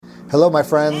Hello, my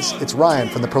friends. It's Ryan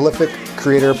from the Prolific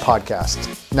Creator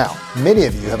Podcast. Now, many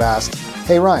of you have asked,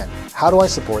 hey, Ryan, how do I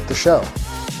support the show?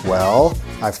 Well,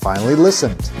 I finally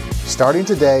listened. Starting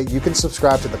today, you can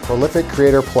subscribe to the Prolific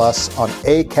Creator Plus on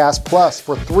Acast Plus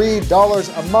for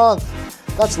 $3 a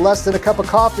month. That's less than a cup of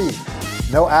coffee.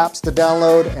 No apps to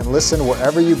download and listen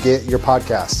wherever you get your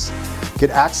podcasts. Get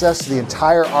access to the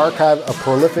entire archive of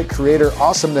Prolific Creator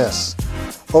awesomeness.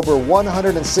 Over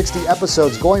 160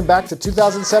 episodes going back to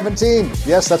 2017.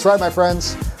 Yes, that's right, my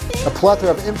friends. A plethora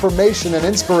of information and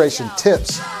inspiration,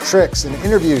 tips, tricks, and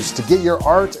interviews to get your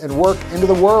art and work into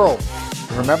the world.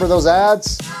 And remember those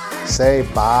ads? Say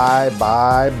bye,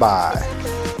 bye, bye.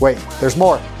 Wait, there's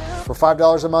more. For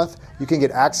 $5 a month, you can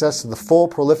get access to the full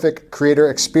Prolific Creator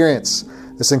experience.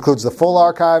 This includes the full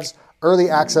archives,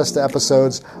 early access to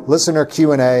episodes, listener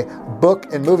Q&A,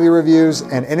 book and movie reviews,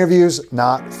 and interviews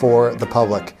not for the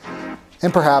public.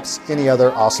 And perhaps any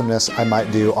other awesomeness I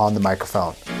might do on the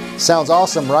microphone. Sounds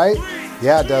awesome, right?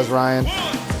 Yeah, it does, Ryan.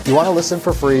 If you want to listen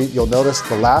for free, you'll notice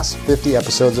the last 50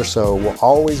 episodes or so will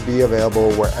always be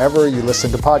available wherever you listen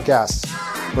to podcasts.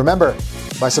 Remember,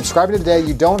 by subscribing today,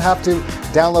 you don't have to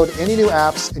download any new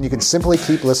apps, and you can simply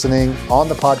keep listening on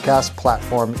the podcast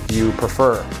platform you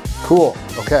prefer. Cool.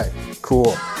 Okay.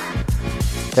 Cool.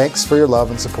 Thanks for your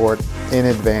love and support in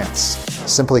advance.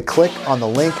 Simply click on the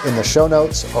link in the show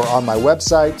notes or on my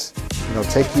website, and it'll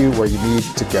take you where you need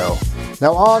to go.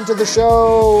 Now on to the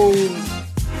show.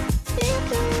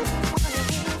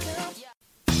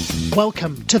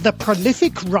 Welcome to the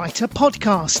Prolific Writer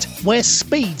Podcast, where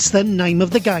speed's the name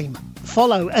of the game.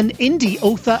 Follow an indie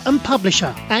author and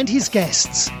publisher and his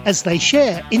guests as they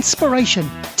share inspiration,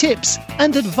 tips,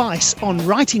 and advice on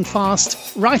writing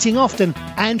fast, writing often,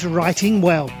 and writing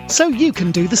well, so you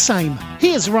can do the same.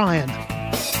 Here's Ryan.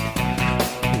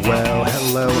 Well,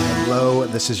 hello.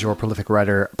 This is your Prolific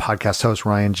Writer Podcast host,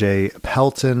 Ryan J.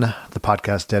 Pelton, the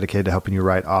podcast dedicated to helping you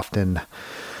write often,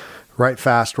 write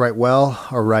fast, write well,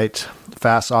 or write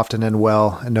fast, often, and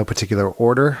well in no particular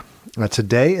order.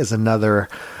 Today is another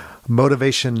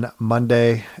Motivation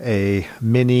Monday, a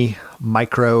mini,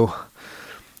 micro,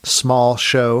 small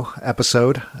show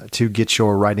episode to get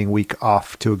your writing week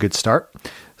off to a good start.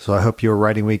 So I hope your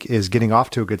writing week is getting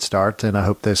off to a good start, and I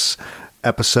hope this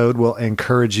episode will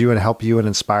encourage you and help you and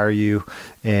inspire you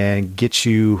and get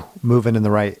you moving in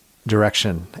the right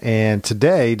direction. And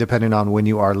today, depending on when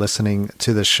you are listening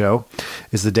to this show,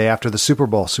 is the day after the Super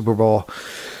Bowl. Super Bowl,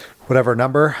 whatever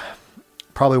number,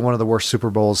 probably one of the worst Super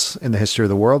Bowls in the history of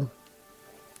the world.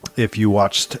 If you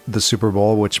watched the Super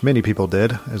Bowl, which many people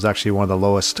did, it was actually one of the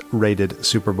lowest rated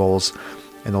Super Bowls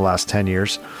in the last 10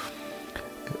 years.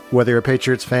 Whether you're a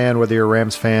Patriots fan, whether you're a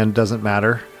Rams fan, doesn't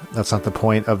matter. That's not the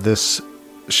point of this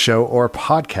show or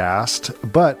podcast,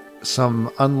 but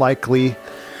some unlikely,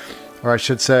 or I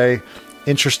should say,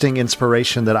 interesting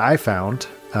inspiration that I found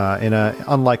in an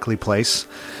unlikely place,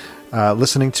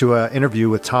 listening to an interview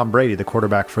with Tom Brady, the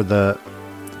quarterback for the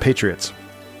Patriots.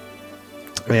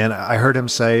 And I heard him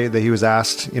say that he was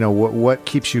asked, what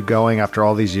keeps you going after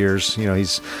all these years?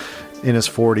 He's in his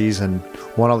 40s and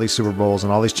won all these Super Bowls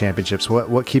and all these championships.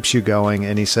 What keeps you going?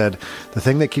 And he said, the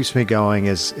thing that keeps me going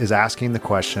is asking the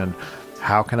question,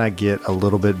 how can I get a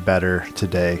little bit better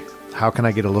today? How can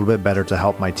I get a little bit better to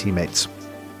help my teammates?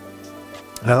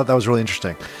 And I thought that was really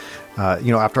interesting.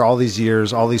 After all these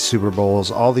years, all these Super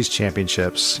Bowls, all these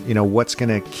championships, what's going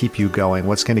to keep you going?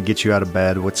 What's going to get you out of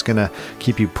bed? What's going to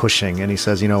keep you pushing? And he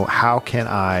says, how can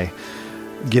I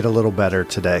get a little better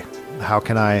today? How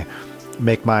can I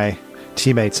make my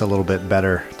teammates a little bit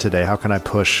better today? How can I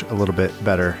push a little bit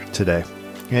better today?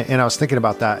 And I was thinking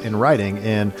about that in writing,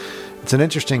 and it's an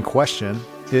interesting question.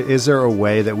 Is there a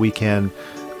way that we can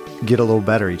get a little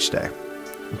better each day?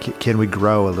 Can we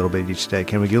grow a little bit each day?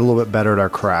 Can we get a little bit better at our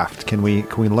craft? Can we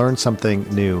learn something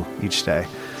new each day?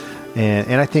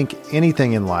 And I think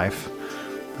anything in life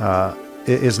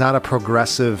is not a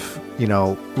progressive,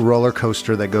 roller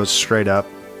coaster that goes straight up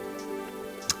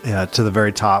to the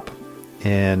very top,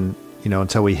 and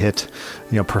until we hit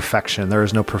perfection. There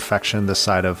is no perfection this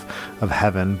side of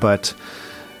heaven, but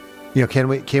can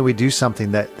we do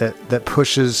something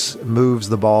that moves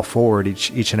the ball forward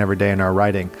each and every day in our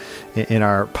writing, in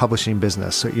our publishing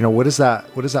business? So, what does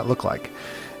that look like?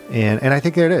 And I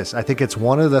think there it is. I think it's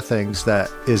one of the things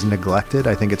that is neglected.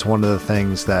 I think it's one of the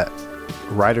things that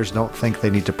writers don't think they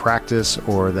need to practice,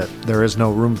 or that there is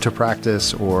no room to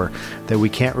practice, or that we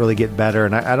can't really get better.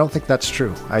 And I don't think that's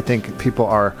true. I think people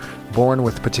are born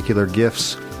with particular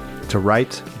gifts to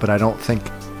write, but I don't think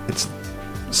it's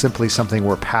simply something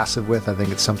we're passive with. I think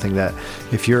it's something that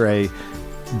if you're a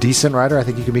decent writer, I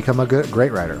think you can become a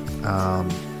great writer.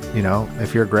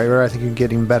 if you're a great writer, I think you can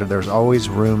get even better. There's always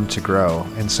room to grow.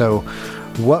 And so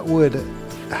what would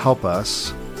help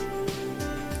us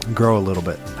grow a little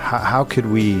bit? How could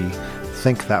we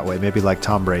think that way? Maybe like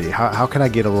Tom Brady. How can I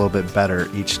get a little bit better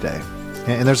each day?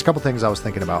 And there's a couple things I was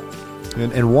thinking about.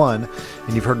 And one,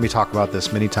 and you've heard me talk about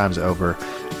this many times over,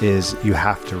 is you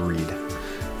have to read.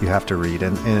 You have to read.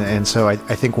 And so I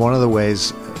think one of the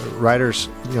ways writers,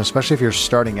 especially if you're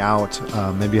starting out,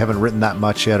 maybe you haven't written that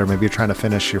much yet, or maybe you're trying to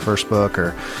finish your first book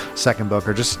or second book,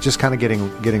 or just kind of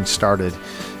getting started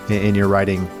in your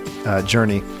writing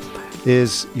journey,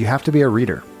 is you have to be a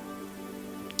reader.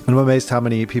 And I'm amazed how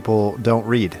many people don't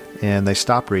read and they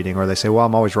stop reading, or they say, well,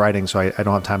 I'm always writing, so I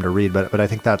don't have time to read. But I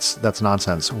think that's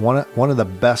nonsense. One of the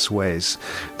best ways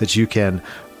that you can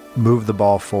move the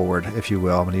ball forward, if you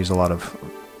will, I'm going to use a lot of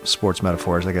sports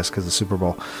metaphors, I guess, because the Super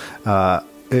Bowl.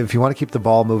 If you want to keep the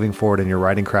ball moving forward in your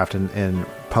writing craft and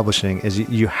publishing, is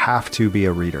you have to be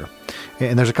a reader.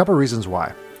 And there's a couple of reasons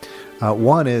why.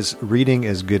 One is reading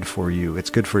is good for you. It's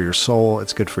good for your soul.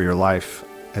 It's good for your life.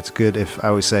 It's good if I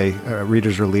always say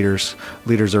readers are leaders,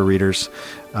 leaders are readers.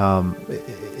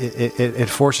 It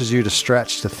forces you to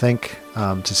stretch, to think,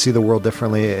 to see the world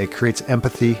differently. It creates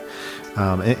empathy.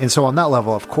 And so on that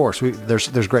level, of course,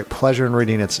 there's great pleasure in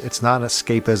reading. It's not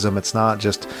escapism. It's not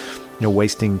just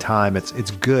wasting time. It's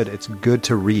good. It's good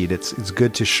to read. It's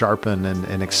good to sharpen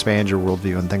and expand your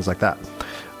worldview and things like that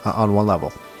on one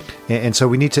level. And so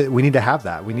we need to have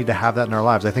that. We need to have that in our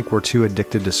lives. I think we're too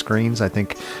addicted to screens. I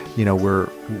think,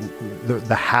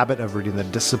 the habit of reading, the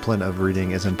discipline of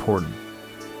reading is important.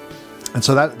 And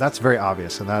so that's very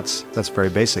obvious, and that's very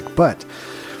basic. But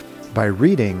by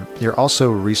reading, you're also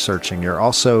researching. You're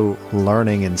also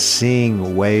learning and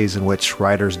seeing ways in which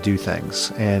writers do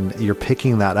things, and you're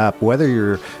picking that up. Whether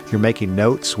you're making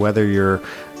notes, whether you're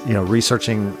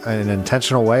researching in an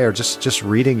intentional way, or just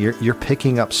reading, you're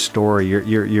picking up story,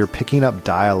 you're picking up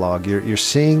dialogue, you're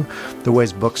seeing the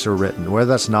ways books are written, whether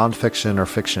that's nonfiction or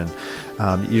fiction.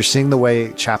 You're seeing the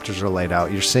way chapters are laid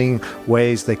out. You're seeing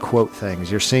ways they quote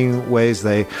things. You're seeing ways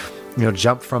they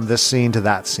jump from this scene to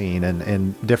that scene,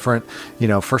 and different,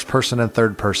 first person and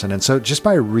third person. And so just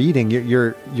by reading,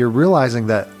 you're realizing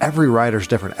that every writer's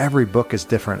different. Every book is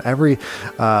different. Every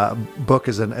book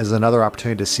is another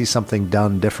opportunity to see something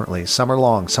done differently. Some are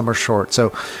long, some are short.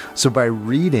 So by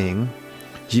reading,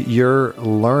 you're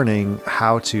learning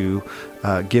how to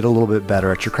get a little bit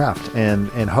better at your craft. And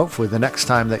hopefully the next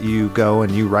time that you go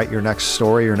and you write your next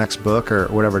story or next book or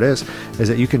whatever it is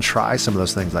that you can try some of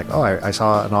those things, like, oh, I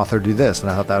saw an author do this, and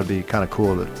I thought that would be kind of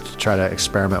cool to try to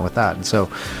experiment with that. And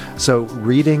so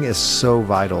reading is so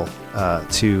vital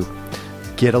to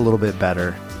get a little bit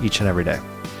better each and every day.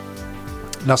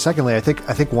 Now, secondly, I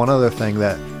think one other thing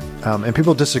that, and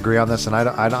people disagree on this, and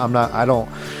I don't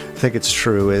think it's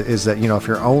true, is that if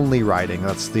you're only writing,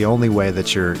 that's the only way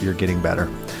that you're getting better,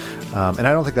 and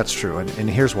I don't think that's true, and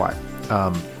here's why.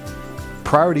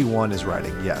 Priority one is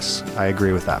writing. Yes, I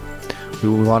agree with that. We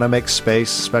want to make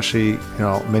space, especially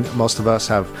most of us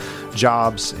have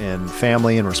jobs and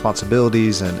family and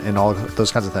responsibilities and all of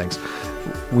those kinds of things.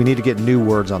 We need to get new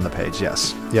words on the page.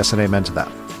 Yes, and amen to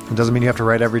that. It doesn't mean you have to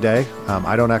write every day.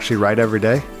 I don't actually write every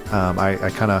day.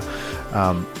 I kind of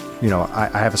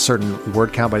I have a certain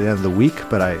word count by the end of the week,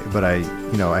 but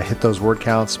I hit those word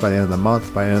counts by the end of the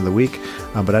month, by the end of the week.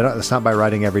 But it's not by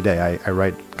writing every day. I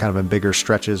write kind of in bigger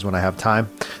stretches when I have time,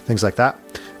 things like that.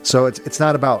 So it's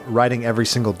not about writing every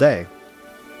single day.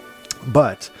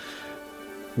 But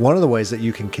one of the ways that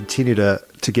you can continue to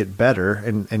get better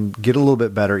and get a little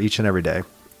bit better each and every day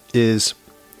is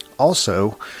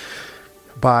also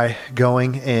by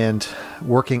going and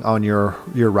working on your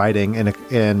writing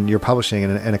and your publishing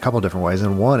in a couple of different ways.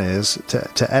 And one is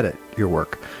to edit your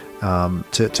work,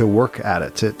 to work at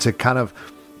it, to kind of,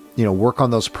 work on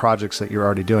those projects that you're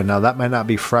already doing. Now, that might not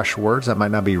be fresh words. That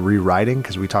might not be rewriting,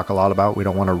 because we talk a lot about, we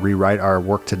don't want to rewrite our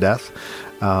work to death.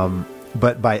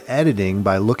 But by editing,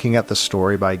 by looking at the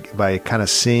story, by kind of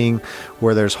seeing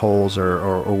where there's holes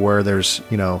or where there's,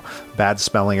 bad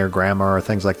spelling or grammar or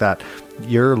things like that,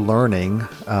 you're learning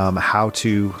how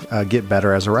to get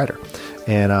better as a writer.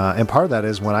 And part of that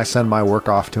is when I send my work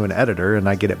off to an editor and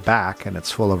I get it back and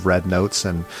it's full of red notes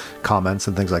and comments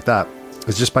and things like that,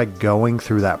 it's just by going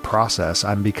through that process,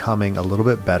 I'm becoming a little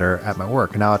bit better at my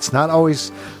work. Now, it's not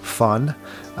always fun,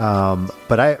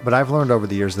 but I've learned over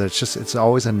the years that it's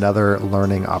always another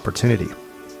learning opportunity.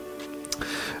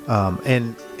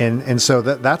 And so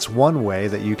that's one way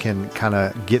that you can kind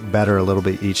of get better a little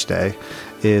bit each day,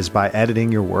 is by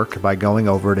editing your work, by going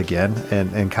over it again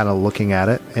and kind of looking at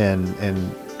it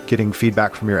and getting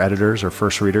feedback from your editors or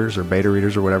first readers or beta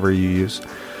readers or whatever you use.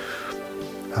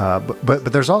 But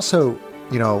there's also,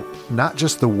 not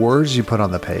just the words you put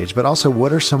on the page, but also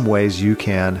what are some ways you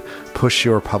can push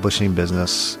your publishing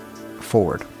business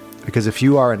forward? Because if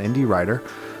you are an indie writer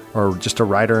or just a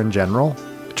writer in general,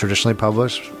 traditionally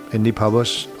published, indie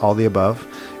published, all the above,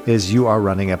 is you are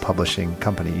running a publishing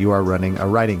company. You are running a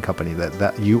writing company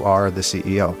that you are the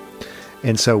CEO.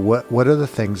 And so what are the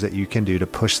things that you can do to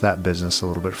push that business a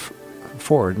little bit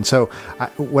forward? And so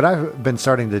what I've been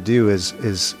starting to do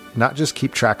is not just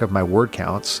keep track of my word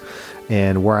counts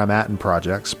and where I'm at in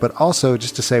projects, but also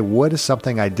just to say, what is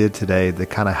something I did today that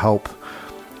kind of help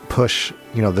push,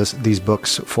 these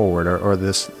books forward or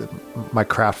my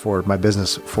craft forward, my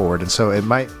business forward. And so it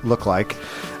might look like,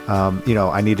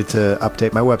 I needed to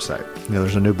update my website.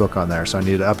 There's a new book on there, so I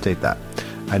need to update that.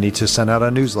 I need to send out a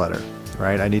newsletter,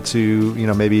 right? I need to,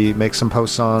 maybe make some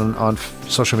posts on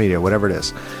social media, whatever it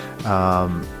is.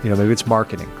 Maybe it's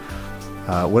marketing,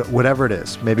 whatever it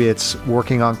is. Maybe it's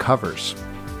working on covers,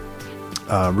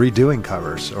 redoing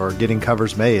covers, or getting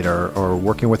covers made, or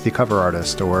working with the cover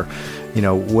artist, or,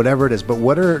 whatever it is. But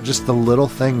what are just the little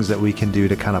things that we can do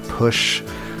to kind of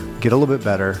get a little bit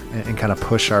better and kind of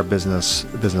push our business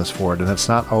forward? And it's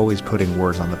not always putting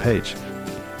words on the page.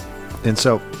 And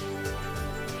so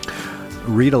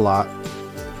read a lot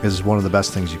is one of the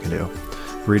best things you can do.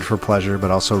 Read for pleasure,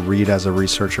 but also read as a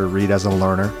researcher, read as a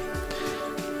learner.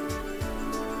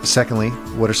 Secondly,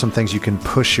 what are some things you can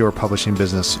push your publishing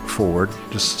business forward?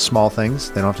 Just small things.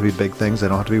 They don't have to be big things. They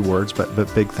don't have to be words, but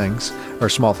big things, or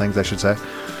small things, I should say.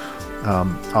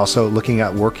 Also looking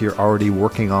at work you're already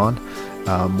working on.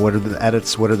 What are the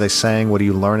edits? What are they saying? What are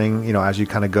you learning, as you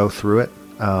kind of go through it?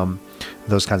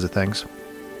 Those kinds of things.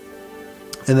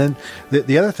 And then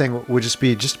the other thing would just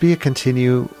be a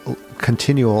continual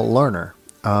learner.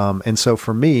 And so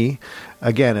for me,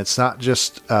 again, it's not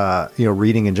just,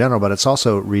 reading in general, but it's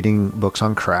also reading books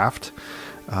on craft.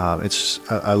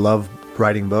 I love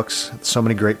writing books. So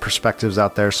many great perspectives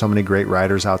out there, so many great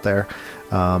writers out there.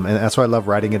 And that's why I love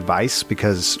writing advice,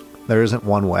 because there isn't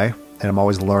one way, and I'm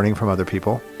always learning from other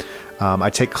people.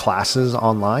 I take classes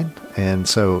online, and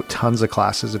so tons of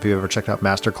classes. If you ever checked out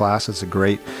Masterclass, it's a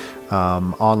great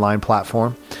online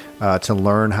platform to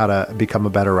learn how to become a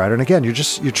better writer. And again, you're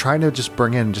trying to just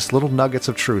bring in just little nuggets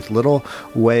of truth, little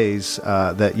ways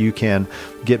that you can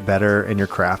get better in your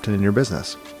craft and in your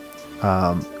business.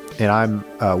 And I'm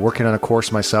working on a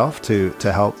course myself to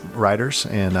help writers,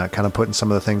 and kind of putting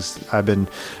some of the things I've been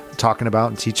talking about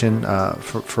and teaching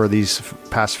for these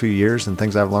past few years, and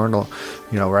things I've learned,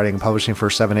 writing and publishing for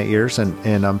 7-8 years.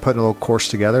 And I'm putting a little course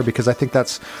together because I think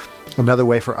that's another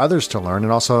way for others to learn,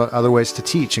 and also other ways to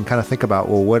teach and kind of think about,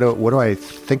 well, what do I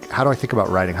think? How do I think about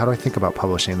writing? How do I think about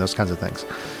publishing? Those kinds of things.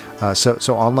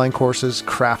 So online courses,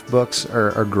 craft books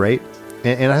are great.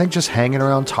 And I think just hanging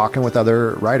around, talking with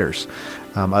other writers.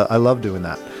 I love doing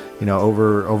that,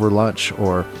 over lunch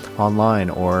or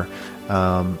online, or,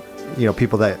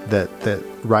 people that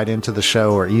write into the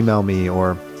show or email me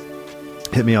or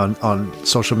hit me on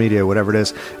social media, whatever it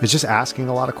is. It's just asking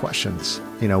a lot of questions.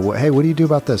 Hey, what do you do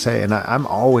about this? Hey, and I'm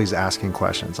always asking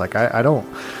questions. Like I don't,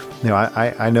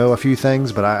 I know a few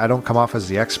things, but I don't come off as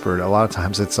the expert. A lot of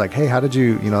times it's like, hey, how did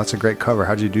you, that's a great cover.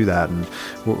 How'd you do that? And,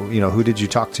 who did you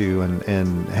talk to?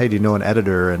 And hey, do you know an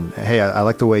editor? And hey, I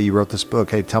like the way you wrote this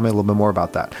book. Hey, tell me a little bit more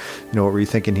about that. What were you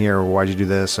thinking here? Or why'd you do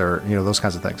this? Or, those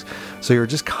kinds of things. So you're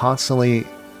just constantly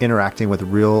interacting with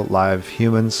real live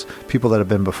humans, people that have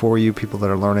been before you, people that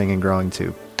are learning and growing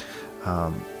too.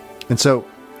 And so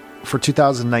for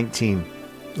 2019,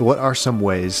 what are some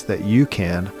ways that you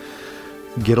can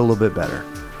get a little bit better?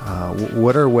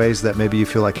 What are ways that maybe you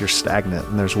feel like you're stagnant,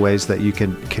 and there's ways that you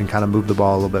can kind of move the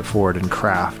ball a little bit forward in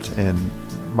craft and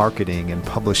marketing and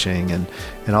publishing and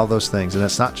all those things? And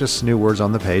it's not just new words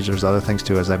on the page. There's other things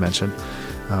too, as I mentioned.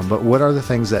 But what are the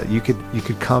things that you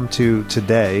could come to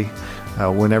today,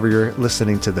 whenever you're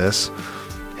listening to this,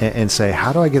 and say,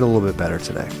 how do I get a little bit better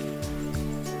today?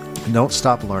 Don't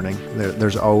stop learning.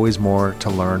 There's always more to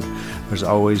learn. There's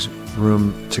always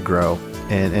room to grow.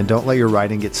 And don't let your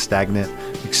writing get stagnant.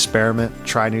 Experiment,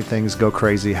 try new things, go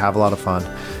crazy, have a lot of fun.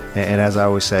 And as I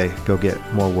always say, go get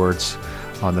more words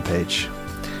on the page.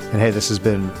 And hey, this has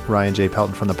been Ryan J.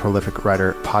 Pelton from the Prolific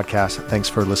Writer Podcast. Thanks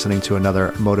for listening to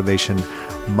another Motivation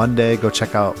Monday. Go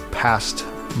check out past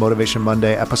Motivation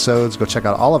Monday episodes. Go check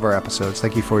out all of our episodes.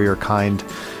 Thank you for your kind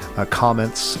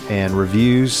comments and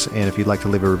reviews. And if you'd like to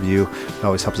leave a review, it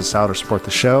always helps us out or support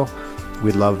the show.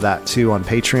 We'd love that too on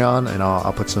Patreon, and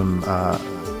I'll put some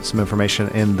information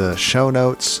in the show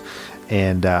notes.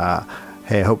 And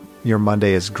hey, I hope your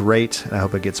Monday is great, and I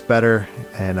hope it gets better.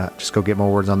 And just go get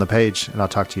more words on the page, and I'll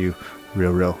talk to you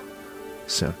real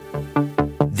soon.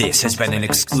 This has been an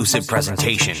exclusive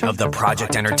presentation of the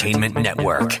Project Entertainment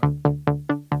Network.